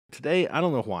Today, I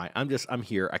don't know why. I'm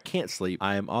here. I can't sleep.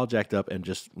 I am all jacked up and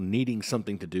just needing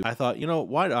something to do. I thought, you know,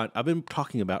 why not? I've been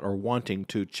talking about or wanting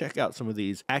to check out some of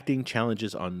these acting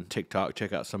challenges on TikTok,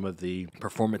 check out some of the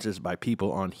performances by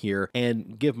people on here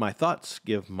and give my thoughts,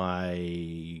 give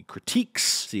my critiques,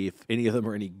 see if any of them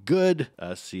are any good,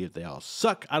 see if they all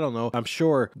suck. I don't know. I'm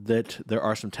sure that there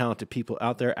are some talented people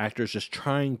out there, actors just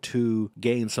trying to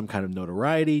gain some kind of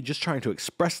notoriety, just trying to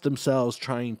express themselves,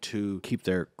 trying to keep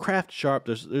their craft sharp.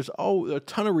 There's a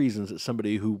ton of reasons that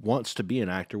somebody who wants to be an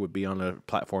actor would be on a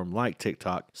platform like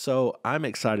TikTok. So I'm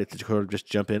excited to sort of just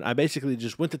jump in. I basically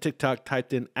just went to TikTok,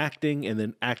 typed in acting, and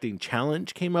then acting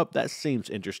challenge came up. That seems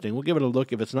interesting. We'll give it a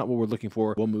look. If it's not what we're looking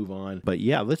for, we'll move on. But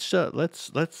yeah, let's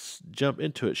jump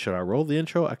into it. Should I roll the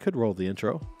intro? I could roll the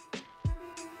intro.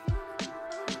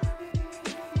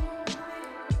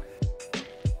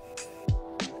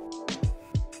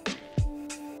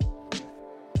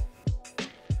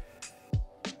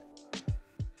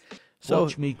 So,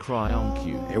 watch me cry on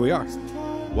cue. Here we are.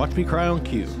 Watch me cry on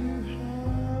cue.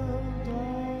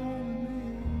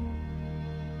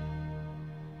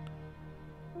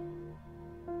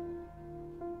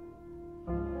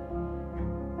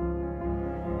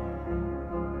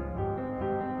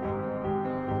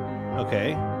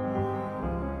 Okay.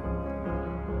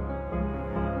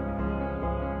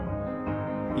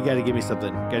 You gotta give me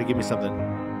something. Gotta give me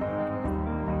something.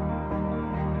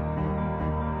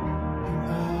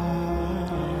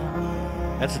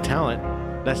 That's a talent.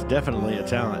 That's definitely a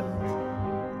talent.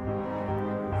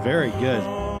 Very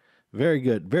good. Very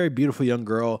good. Very beautiful young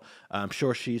girl. I'm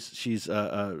sure she's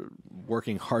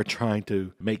working hard trying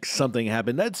to make something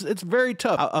happen. It's very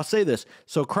tough. I'll say this.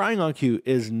 So crying on cue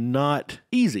is not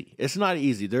easy. It's not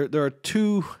easy. There are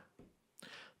two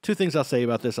things I'll say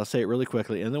about this. I'll say it really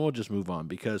quickly, and then we'll just move on,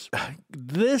 because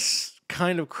this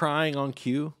kind of crying on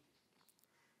cue,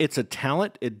 it's a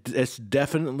talent. It's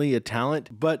definitely a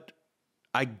talent, but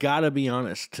I gotta be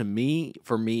honest, for me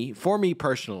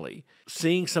personally,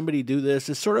 seeing somebody do this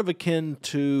is sort of akin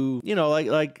to, you know,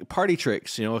 like party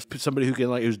tricks, you know, somebody who can,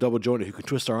 like, who's double jointed, who can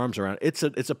twist their arms around. It's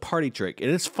a party trick,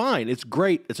 and it's fine. It's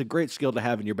great. It's a great skill to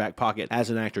have in your back pocket as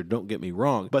an actor. Don't get me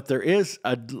wrong, but there is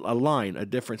a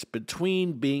difference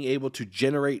between being able to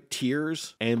generate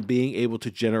tears and being able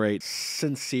to generate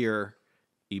sincere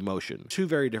emotion. Two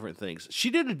very different things. She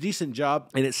did a decent job,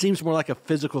 and it seems more like a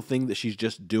physical thing that she's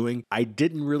just doing. I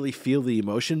didn't really feel the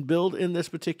emotion build in this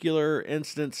particular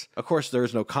instance. Of course,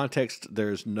 there's no context,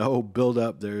 there's no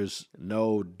build-up, there's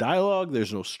no dialogue,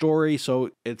 there's no story, so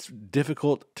it's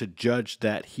difficult to judge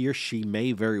that. She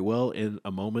may very well, in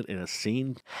a moment in a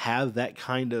scene, have that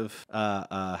kind of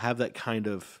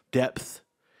depth,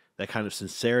 that kind of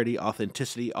sincerity,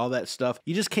 authenticity, all that stuff.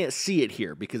 You just can't see it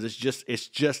here because it's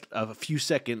just a few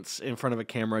seconds in front of a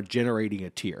camera generating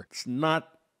a tear.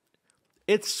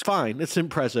 It's fine, it's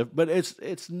impressive, but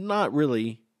it's not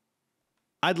really.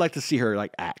 I'd like to see her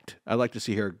like act. I'd like to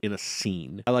see her in a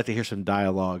scene. I'd like to hear some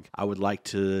dialogue. I would like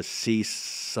to see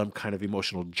some kind of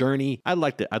emotional journey. I'd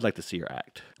like to see her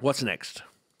act. What's next?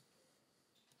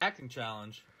 Acting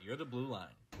challenge. You're the blue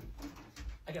line.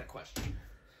 I got a question.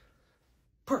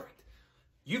 Perfect.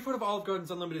 You've heard of Olive Garden's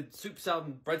unlimited soup, salad,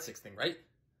 and breadsticks thing, right?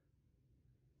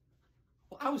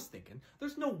 Well, I was thinking,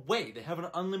 there's no way they have an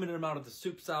unlimited amount of the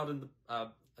soup, salad, and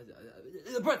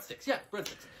the breadsticks. Yeah,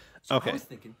 breadsticks. So Okay. I was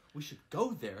thinking, we should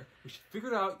go there, we should figure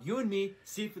it out, you and me,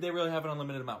 see if they really have an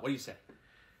unlimited amount. What do you say?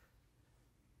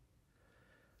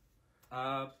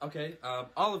 Okay,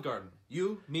 Olive Garden.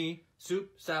 You, me,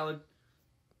 soup, salad.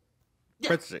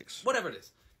 Yeah, Breadsticks. whatever it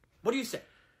is. What do you say?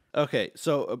 Okay,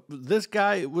 so this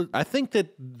guy was. I think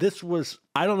that this was.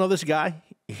 I don't know this guy.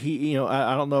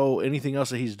 I don't know anything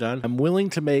else that he's done. I'm willing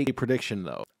to make a prediction,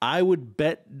 though. I would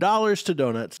bet dollars to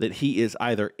donuts that he is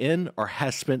either in or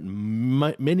has spent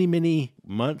many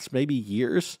months, maybe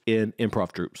years, in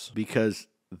improv troupes, because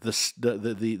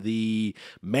the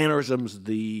mannerisms,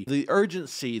 the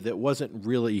urgency that wasn't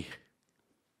really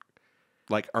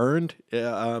like earned.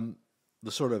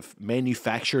 The sort of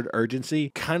manufactured urgency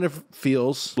kind of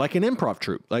feels like an improv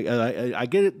troupe. Like I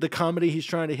get it, the comedy he's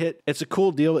trying to hit. It's a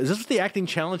cool deal. Is this what the acting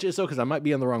challenge is, though? Because I might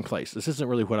be in the wrong place. This isn't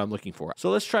really what I'm looking for.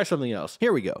 So let's try something else.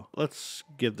 Here we go. Let's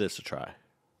give this a try.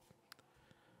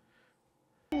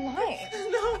 Why?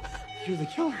 No, You're the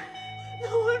killer.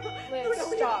 no, I'm Liv,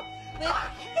 stop. Liv,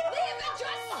 just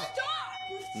stop!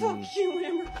 Fuck you,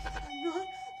 Amber. I'm not the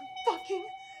fucking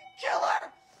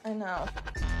killer! I know.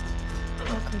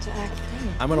 Welcome to Act 3.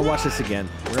 I'm going to watch this again.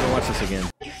 We're going to watch this again.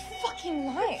 You're fucking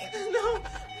lying. No,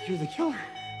 You're the killer.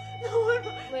 no, I'm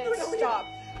Liv, stop.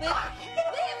 Liv,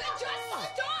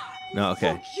 just stop! No,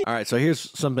 okay. All right, so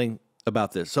here's something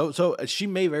about this. So she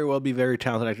may very well be very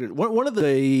talented actor. One of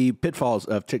the pitfalls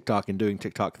of TikTok and doing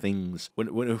TikTok things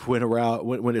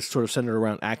when it's sort of centered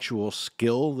around actual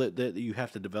skill that you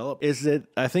have to develop is that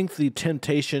I think the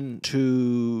temptation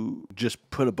to just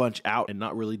put a bunch out and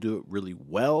not really do it really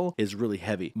well is really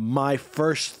heavy. My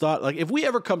first thought, like if we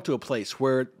ever come to a place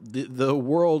where the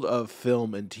world of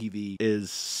film and TV is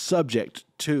subject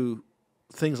to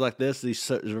things like this, these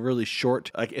really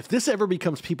short, like if this ever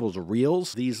becomes people's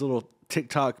reels, these little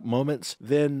TikTok moments,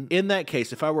 then in that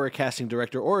case, if I were a casting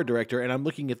director or a director and I'm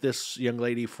looking at this young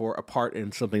lady for a part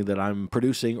in something that I'm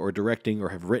producing or directing or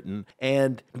have written,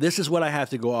 and this is what I have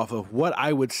to go off of, what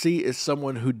I would see is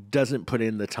someone who doesn't put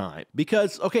in the time.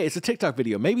 Because, okay, it's a TikTok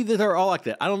video. Maybe they're all like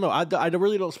that. I don't know. I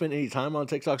really don't spend any time on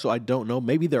TikTok, so I don't know.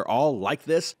 Maybe they're all like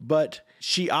this, but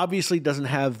she obviously doesn't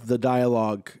have the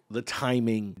dialogue, the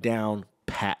timing down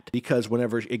pat, because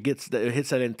whenever it hits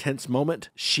that intense moment,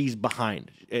 she's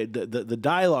behind. The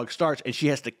dialogue starts and she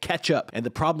has to catch up. And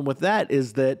the problem with that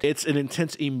is that it's an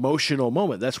intense emotional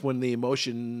moment. That's when the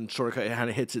emotion sort of kind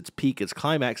of hits its peak, its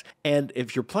climax. And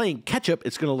if you're playing catch up,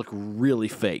 it's going to look really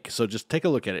fake. So just take a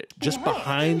look at it. Just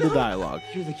behind the dialogue.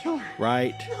 You're the killer.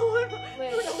 Right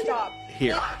Liv, stop.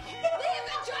 here.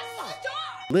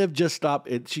 Liv, just stop.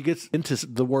 She gets into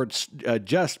the word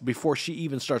just before she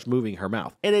even starts moving her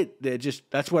mouth. And it just,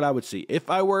 that's what I would see. If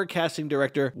I were a casting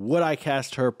director, would I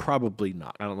cast her? Probably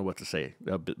not. I don't know what to say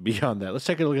beyond that. Let's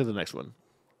take a look at the next one.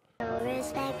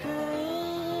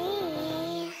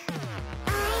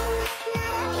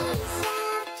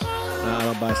 I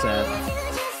don't buy sad.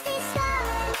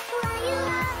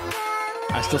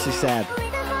 I still see sad.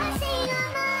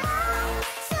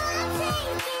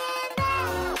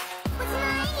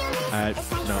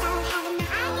 No.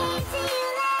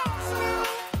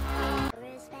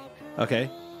 Okay.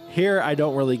 Here, I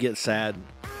don't really get sad.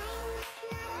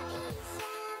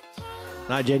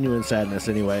 Not genuine sadness,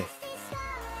 anyway.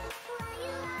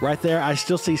 Right there, I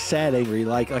still see sad angry.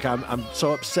 Like I'm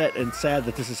so upset and sad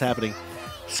that this is happening.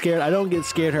 Scared. I don't get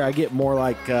scared here. I get more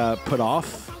like put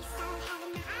off.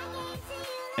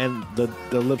 And the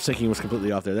lip syncing was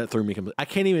completely off there. That threw me completely. I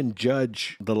can't even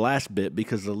judge the last bit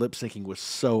because the lip syncing was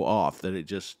so off that it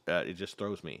just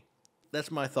throws me.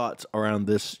 That's my thoughts around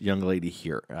this young lady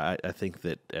here. I think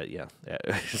that it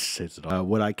says it all.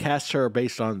 Would I cast her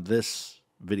based on this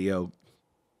video?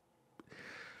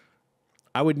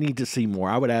 I would need to see more.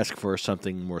 I would ask for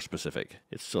something more specific.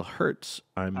 It still hurts.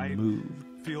 I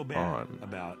feel bad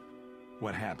about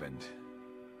what happened.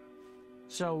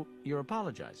 So you're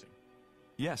apologizing?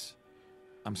 Yes,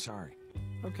 I'm sorry.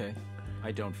 Okay,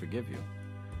 I don't forgive you.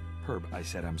 Herb, I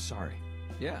said I'm sorry.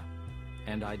 Yeah,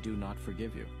 and I do not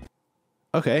forgive you.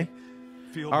 Okay.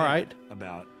 Feel all bad right.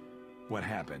 about what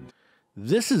happened.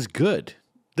 This is good.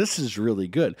 This is really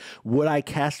good. Would I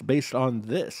cast based on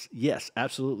this? Yes,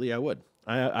 absolutely I would.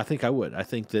 I think I would. I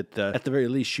think that at the very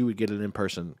least she would get an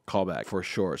in-person callback for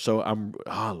sure. So I'm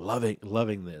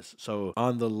loving this. So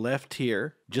on the left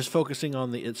here, just focusing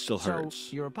on the it still hurts.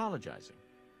 So you're apologizing?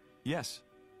 Yes,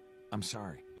 I'm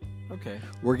sorry. Okay.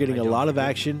 We're getting a lot of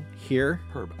action here.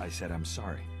 Herb, I said I'm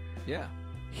sorry. Yeah.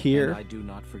 Here. And I do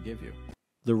not forgive you.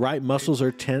 The right muscles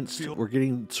are tensed. We're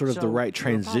getting sort of the right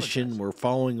transition. We're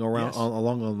following around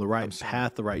along on the right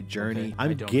path, the right journey. Okay.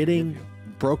 I'm getting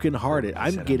brokenhearted.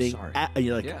 I'm getting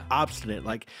Yeah. obstinate.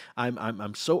 Like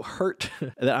I'm so hurt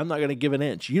that I'm not going to give an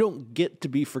inch. You don't get to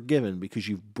be forgiven because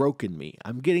you've broken me.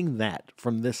 I'm getting that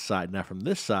from this side. Now from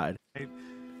this side, I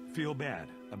feel bad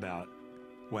about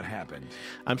what happened.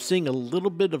 I'm seeing a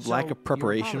little bit of So lack of you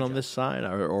preparation on apologize? this side,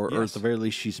 or at Yes. the very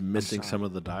least, she's missing sorry. some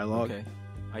of the dialogue. Okay,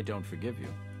 I don't forgive you.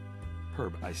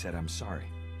 Herb, I said I'm sorry.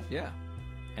 Yeah,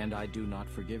 and I do not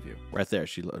forgive you. Right there,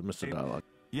 she missed the dialogue.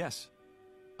 Yes,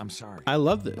 I'm sorry. I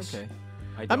love this. Okay.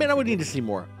 I mean, I would need to forgive see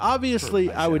more. Obviously,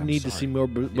 Herb, I I would said I'm need to sorry. see more,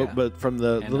 Yeah. but from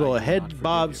the And little I do not head forgive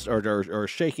bobs you. or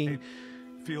shaking,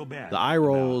 Feel bad. the eye about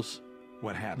rolls,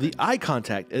 What happened? the eye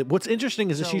contact. What's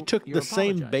interesting is that she So took you're the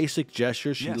same apologizing? basic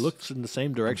gestures. She Yes. looks in the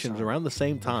same directions sorry. around the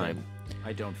same you. time. Okay,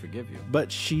 I don't forgive you.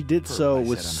 But she did Herb, so I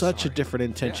with said I'm such a sorry. different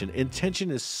intention. Intention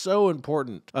is so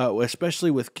important,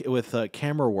 especially with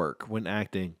camera work when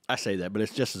acting. I say that, but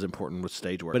it's just as important with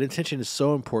stage work. But intention is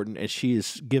so important, and she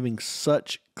is giving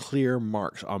such clear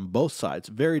marks on both sides.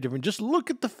 Very different. Just look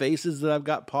at the faces that I've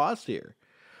got paused here.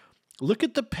 Look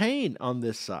at the pain on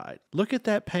this side. Look at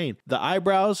that pain. The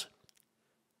eyebrows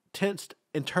tensed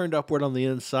and turned upward on the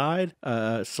inside,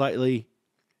 slightly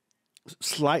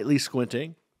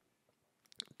squinting.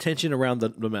 Tension around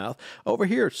the mouth. Over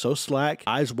here, it's so slack,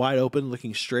 eyes wide open,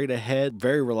 looking straight ahead,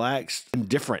 very relaxed,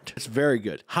 indifferent. It's very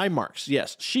good. High marks,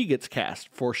 yes. She gets cast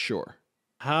for sure.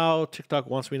 How TikTok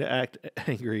wants me to act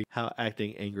angry, how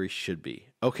acting angry should be.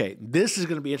 Okay, this is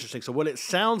going to be interesting. So what it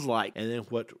sounds like and then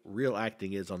what real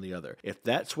acting is on the other. If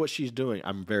that's what she's doing,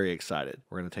 I'm very excited.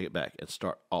 We're going to take it back and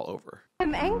start all over.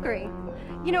 I'm angry.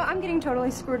 You know, I'm getting totally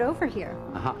screwed over here.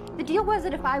 The deal was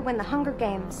that if I win the Hunger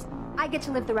Games, I get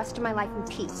to live the rest of my life in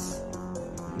peace.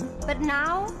 But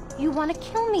now, you want to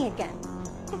kill me again.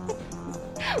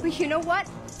 Well, you know what?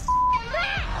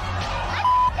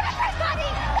 Everybody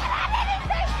that had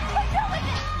anything to do with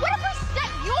it! What if we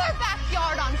set your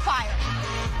backyard on fire?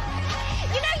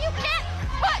 You know, you can't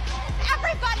put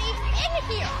everybody in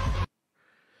here!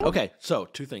 Okay, so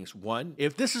two things. One,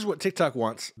 if this is what TikTok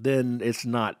wants, then it's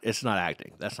not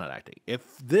acting. That's not acting. If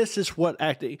this is what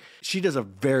acting, she does a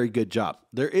very good job.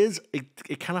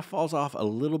 It kind of falls off a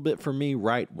little bit for me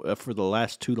right for the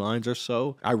last 2 lines or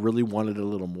so. I really wanted a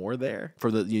little more there. For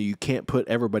the you can't put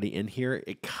everybody in here.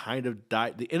 It kind of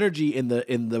died. The energy in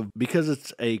the because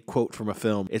it's a quote from a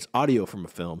film, it's audio from a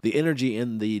film. The energy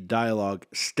in the dialogue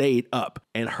stayed up,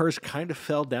 and hers kind of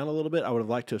fell down a little bit. I would have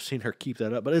liked to have seen her keep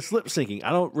that up, but it's lip syncing. I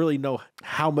don't really know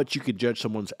how much you could judge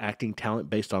someone's acting talent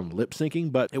based on lip syncing,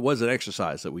 but it was an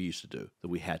exercise that we used to do, that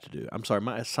we had to do. I'm sorry,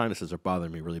 my sinuses are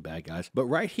bothering me really bad, guys. But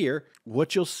right here,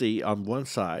 what you'll see on one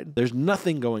side, there's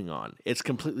nothing going on. It's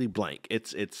completely blank.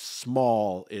 It's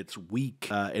small, it's weak,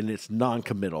 and it's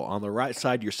non-committal. On the right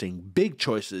side, you're seeing big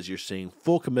choices, you're seeing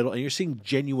full committal, and you're seeing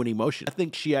genuine emotion. I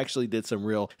think she actually did some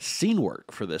real scene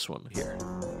work for this one here.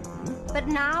 But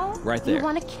now, right there. You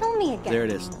want to kill me again. There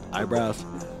it is. Eyebrows,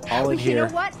 all in You here.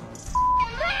 know what?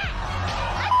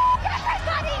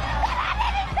 Everybody that had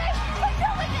anything to do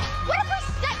with it! What if we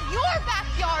set your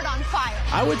backyard on fire?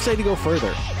 I would say to go further.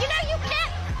 You know, you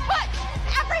can't put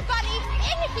everybody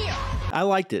in here! I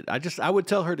liked it. I would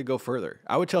tell her to go further.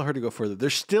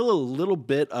 There's still a little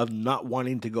bit of not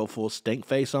wanting to go full stank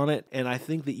face on it. And I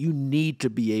think that you need to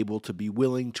be able to be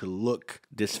willing to look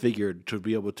disfigured, to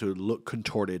be able to look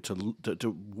contorted,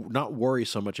 to not worry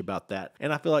so much about that.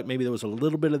 And I feel like maybe there was a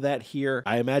little bit of that here.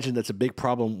 I imagine that's a big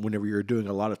problem whenever you're doing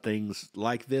a lot of things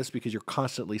like this because you're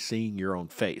constantly seeing your own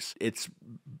face. It's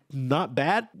not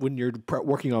bad when you're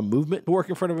working on movement to work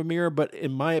in front of a mirror, but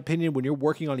in my opinion, when you're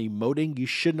working on emoting, you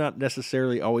should not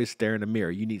necessarily always stare in a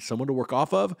mirror. You need someone to work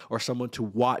off of or someone to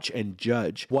watch and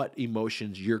judge what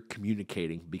emotions you're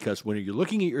communicating, because when you're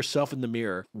looking at yourself in the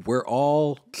mirror, we're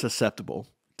all susceptible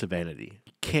to vanity.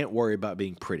 You can't worry about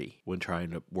being pretty when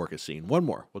trying to work a scene. One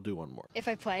more. We'll do one more. If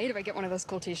I play, do I get one of those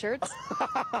cool t-shirts?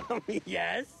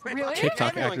 Yes. Really? TikTok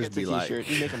Everyone actors gets be a like, t-shirt.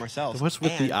 We make them ourselves. what's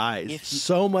with the And eyes? if you-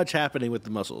 So much happening with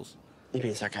the muscles. You're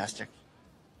being sarcastic.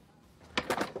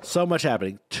 So much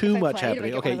happening. Too If I much play, do I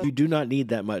happening. get Okay, one of you do not need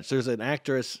that much. There's an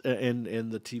actress in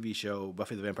the TV show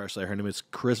Buffy the Vampire Slayer. Her name is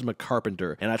Charisma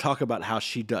Carpenter. And I talk about how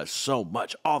she does so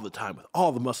much all the time with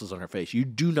all the muscles on her face. You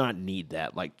do not need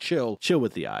that. Like, chill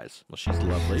with the eyes. Well, she's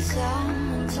lovely.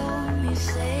 Someone told me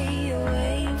stay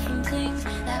away from things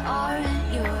that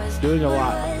aren't yours. Doing a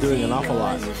lot. Doing an awful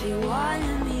lot. If you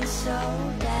wanted me so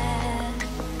bad.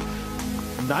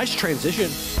 Nice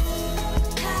transition.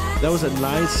 That was a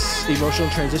nice emotional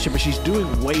transition, but she's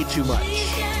doing way too much.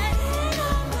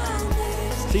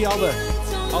 See all the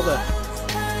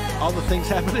things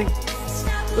happening?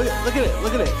 Look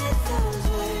at it.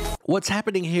 What's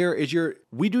happening here is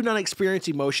we do not experience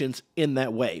emotions in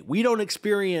that way. We don't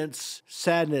experience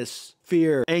sadness,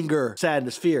 fear, anger,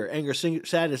 sadness, fear, anger,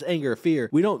 sadness, anger, fear.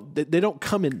 They don't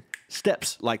come in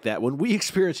steps like that. When we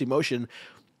experience emotion,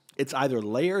 it's either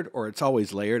layered or it's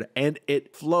always layered, and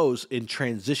it flows in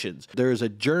transitions. There is a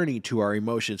journey to our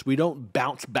emotions. We don't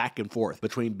bounce back and forth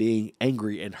between being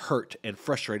angry and hurt and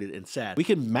frustrated and sad. We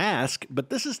can mask, but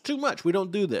this is too much. We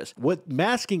don't do this. What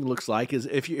masking looks like is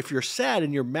if you're sad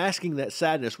and you're masking that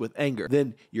sadness with anger,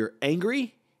 then you're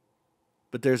angry,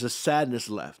 but there's a sadness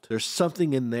left. There's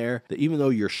something in there that even though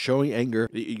you're showing anger,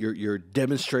 you're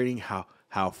demonstrating how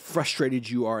frustrated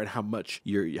you are and how much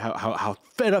how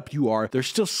fed up you are. There's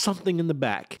still something in the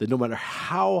back that no matter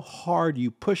how hard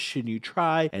you push and you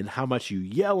try and how much you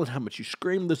yell and how much you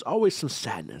scream, there's always some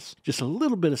sadness, just a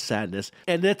little bit of sadness.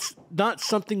 And that's not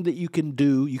something that you can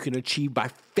achieve by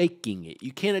faking it.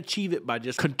 You can't achieve it by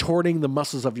just contorting the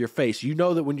muscles of your face. You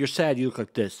know that when you're sad, you look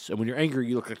like this, and when you're angry,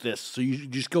 you look like this. So you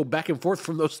just go back and forth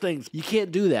from those things. You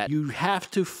can't do that. You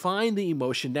have to find the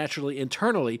emotion naturally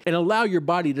internally and allow your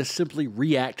body to simply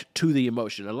react to the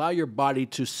emotion. Allow your body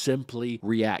to simply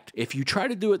react. If you try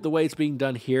to do it the way it's being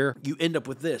done here, you end up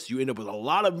with this. You end up with a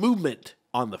lot of movement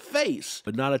on the face,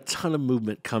 but not a ton of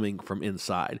movement coming from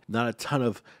inside, not a ton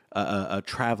of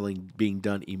traveling being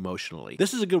done emotionally.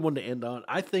 This is a good one to end on.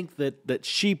 I think that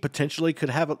she potentially could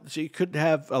have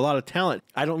a lot of talent.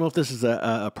 I don't know if this is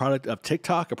a product of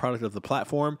TikTok, a product of the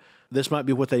platform. This might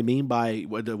be what they mean by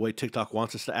the way TikTok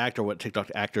wants us to act or what TikTok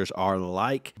actors are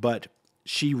like, but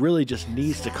she really just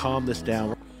needs to calm this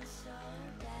down.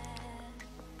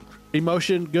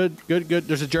 Emotion, good.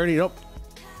 There's a journey.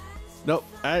 Nope.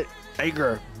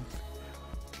 Anger.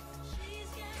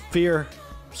 Fear.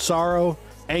 Sorrow.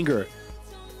 Anger.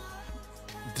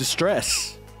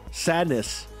 Distress.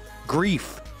 Sadness.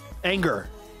 Grief. Anger.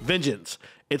 Vengeance.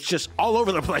 It's just all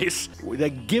over the place.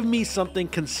 Like, give me something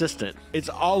consistent. It's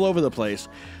all over the place.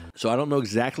 So I don't know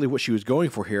exactly what she was going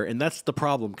for here, and that's the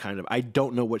problem, kind of. I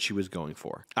don't know what she was going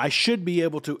for. I should be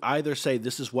able to either say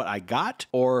this is what I got,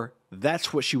 or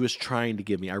that's what she was trying to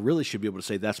give me. I really should be able to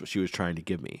say that's what she was trying to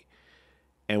give me.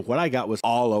 And what I got was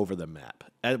all over the map.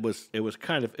 It was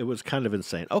kind of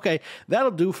insane. Okay,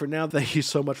 that'll do for now. Thank you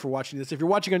so much for watching this. If you're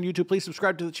watching on YouTube, please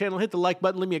subscribe to the channel, hit the like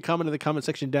button, leave me a comment in the comment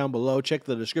section down below. Check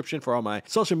the description for all my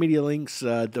social media links,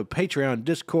 the Patreon,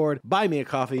 Discord, buy me a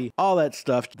coffee, all that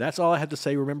stuff. That's all I have to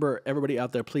say. Remember, everybody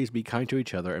out there, please be kind to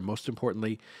each other, and most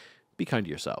importantly, be kind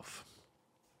to yourself.